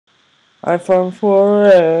iPhone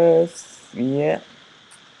 4S. Yeah.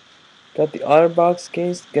 Got the OtterBox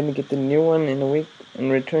case. Gonna get the new one in a week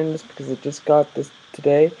and return this because I just got this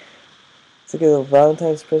today. It's like a little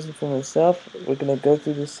Valentine's present for myself. We're gonna go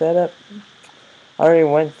through the setup. I already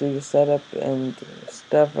went through the setup and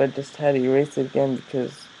stuff. I just had to erase it again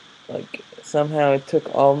because, like, somehow it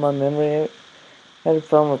took all my memory out. Had a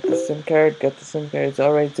problem with the SIM card. Got the SIM card. It's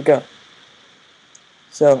all ready to go.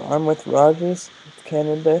 So I'm with Rogers,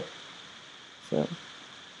 Canada. So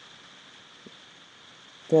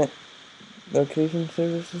that location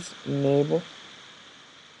services enable.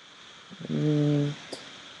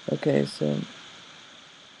 Okay, so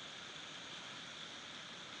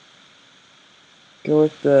go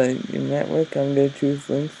with your network. I'm gonna choose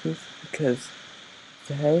Linksys because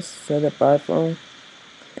the house set up iPhone.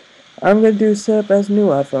 I'm gonna do set up as new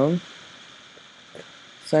iPhone.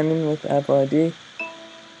 Sign in with Apple ID,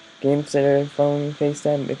 Game Center, phone,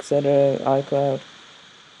 FaceTime, etc. iCloud.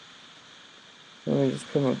 Let me just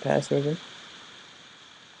put my password in.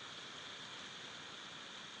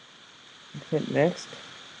 Hit next.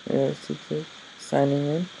 Signing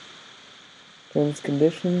in. Terms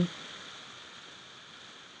condition.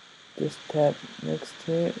 Just tap next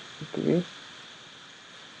to it. Agree.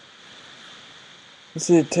 You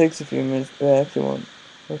see, it takes a few minutes, but it actually won't.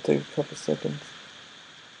 It'll take a couple seconds.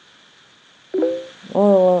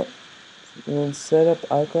 Oh, well, and then set up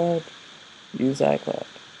iCloud. Use iCloud.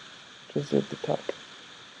 Just at the top.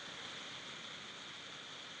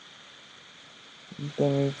 And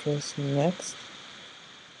then we press next.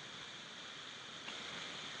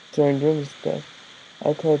 Turn room is back.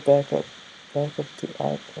 iCloud backup. Backup to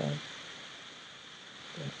iCloud.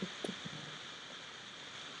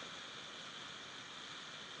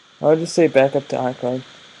 I'll just say backup to iCloud.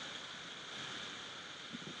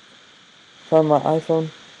 From my iPhone.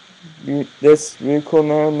 This really cool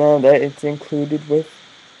now that it's included with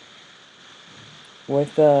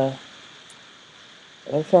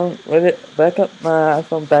iPhone, with it backup my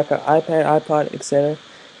iPhone, backup iPad, iPod, etc.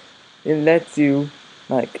 It lets you,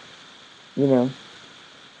 like, you know,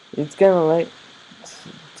 it's kind of like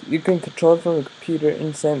you can control it from the computer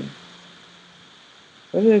and send.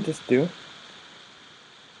 What did I just do?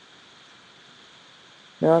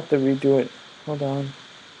 Now I have to redo it. Hold on.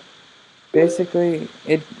 Basically,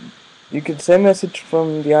 you can send a message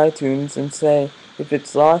from the iTunes and say if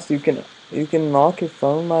it's lost, you can lock your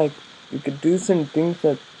phone. Like, you could do some things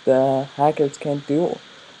that the hackers can't do,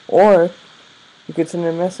 or you could send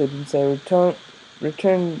a message and say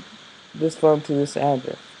return this phone to this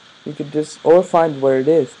address. You could just, or find where it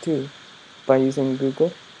is too by using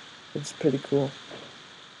Google. It's pretty cool.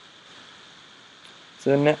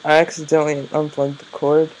 So now I accidentally unplugged the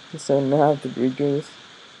cord, so now I have to redo this.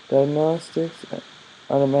 Diagnostics,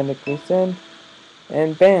 automatically send,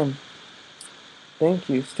 and bam! Thank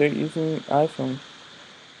you. Start using iPhone.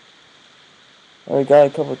 I got a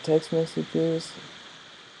couple text messages.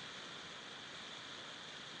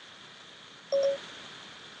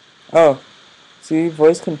 Oh, see,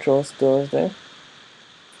 voice control still is there,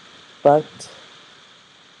 but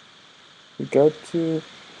we go to.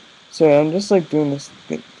 Sorry, I'm just like doing this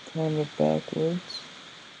kind of backwards.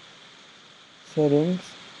 Settings,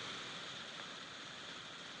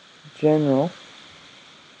 general,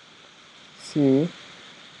 Siri.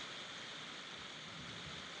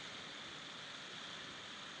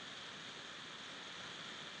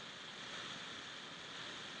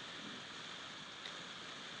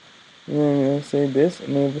 And then I'm gonna say this,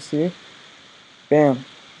 enable Siri. Bam.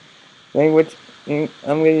 Language. I'm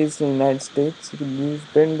gonna use the United States. You can use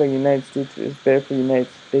Britain, but United States is better for United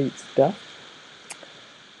States stuff.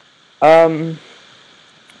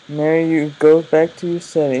 Now you go back to your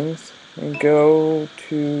settings and go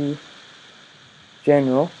to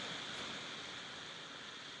general.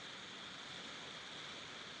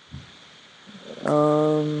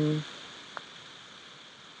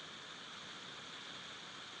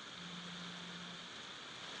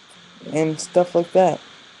 And stuff like that.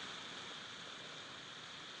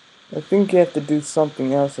 I think you have to do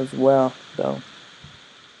something else as well, though.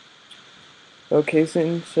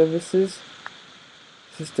 Location services,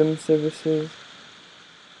 system services.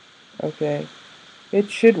 Okay,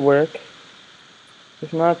 it should work.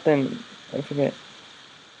 If not, then I forget.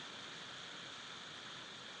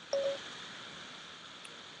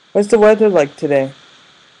 What's the weather like today?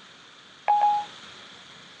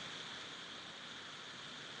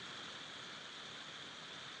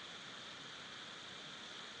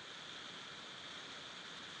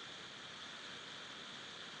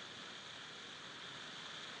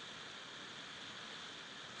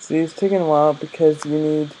 See, it's taking a while because you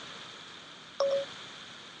need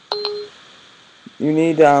you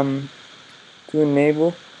need to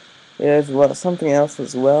enable it as well, something else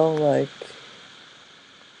as well, like,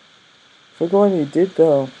 forget what you did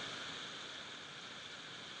though.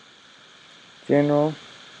 General,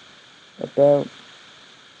 about,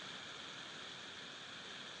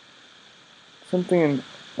 something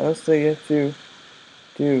else that you have to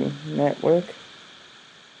do. Network.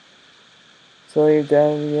 So your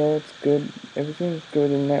data, yeah, it's good. Everything's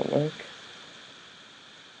good in network.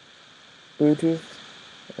 Bluetooth.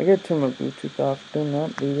 I gotta turn my Bluetooth off. Do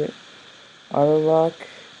not leave it. Auto lock.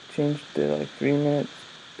 Change to like 3 minutes.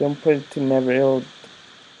 Don't put it to never.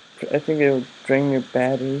 I think it'll drain your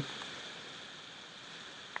battery.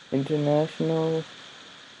 International.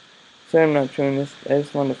 Sorry, I'm not showing this. I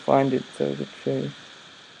just want to find it so I could show you.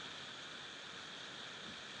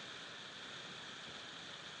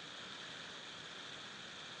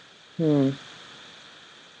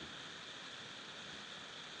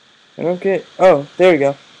 I don't get. Oh, there we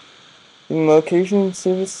go. In location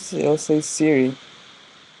services, it'll say Siri.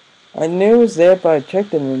 I knew it was there, but I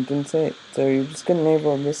checked it and it didn't say it. So you're just gonna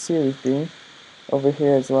enable this Siri thing over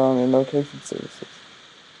here as well in location services.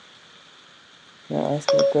 Now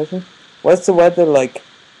ask me a question. What's the weather like?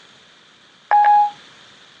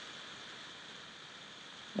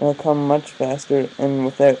 It'll come much faster and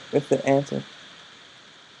with the answer.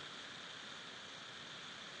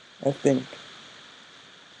 I think.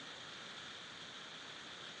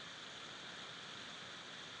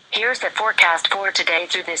 Here's the forecast for today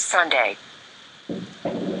through this Sunday.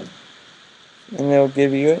 And they'll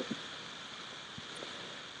give you it.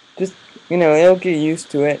 Just, it'll get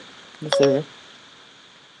used to it, the server.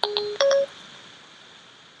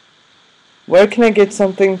 Where can I get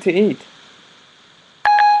something to eat?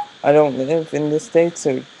 I don't live in the States,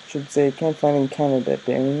 so it should say can't find in Canada,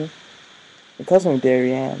 Darien. It calls me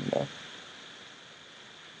Darien, though.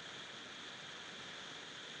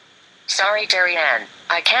 Sorry, Darien.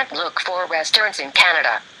 I can't look for restaurants in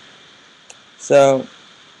Canada. So,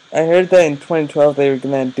 I heard that in 2012 they were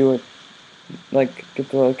gonna do it, like, get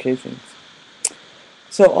the locations.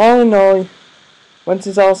 So, all in all, once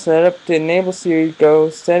it's all set up, to enable Siri, go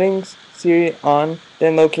settings, Siri on,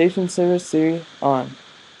 then location service, Siri on.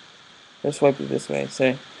 Let's swipe it this way,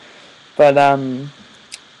 sorry. But,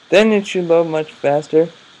 then it should load much faster.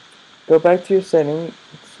 Go back to your settings,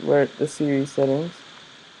 where the Siri settings,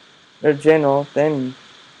 or general, then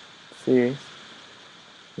Siri.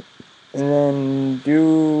 And then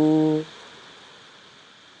do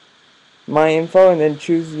my info and then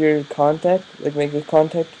choose your contact, like make a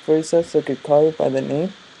contact for yourself so it could call you by the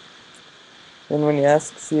name. Then when you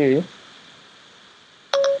ask Siri,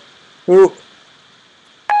 who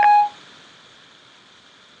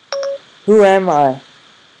am I?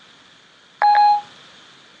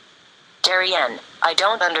 Darien, I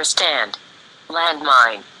don't understand.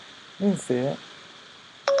 Landmine. I didn't see it.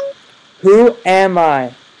 Who am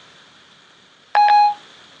I?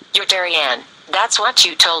 You're Darien. That's what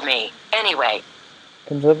you told me. Anyway.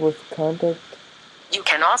 Comes up with contact. You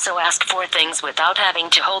can also ask for things without having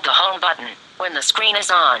to hold the home button. When the screen is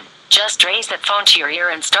on, just raise the phone to your ear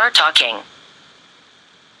and start talking.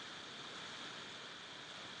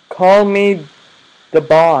 Call me the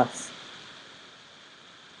boss.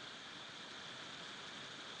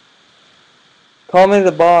 Call me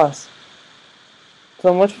the boss.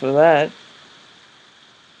 So much for that.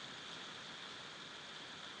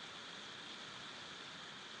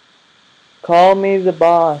 Call me the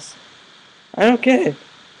boss. I don't get it.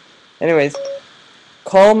 Anyways,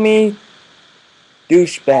 call me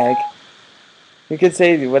douchebag. You could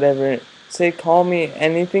say whatever. Say call me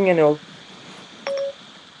anything and it'll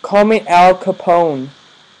call me Al Capone.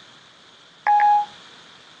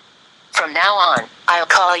 From now on, I'll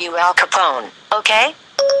call you Al Capone, okay?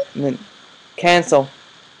 And then cancel.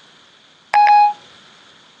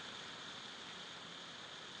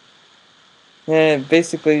 Yeah,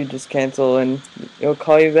 basically you just cancel and it'll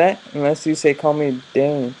call you that unless you say call me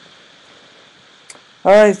Darien.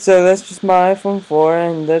 Alright, so that's just my iPhone 4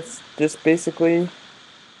 and that's just basically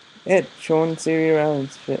it. Showing Siri around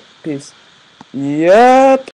and shit. Peace. Yup.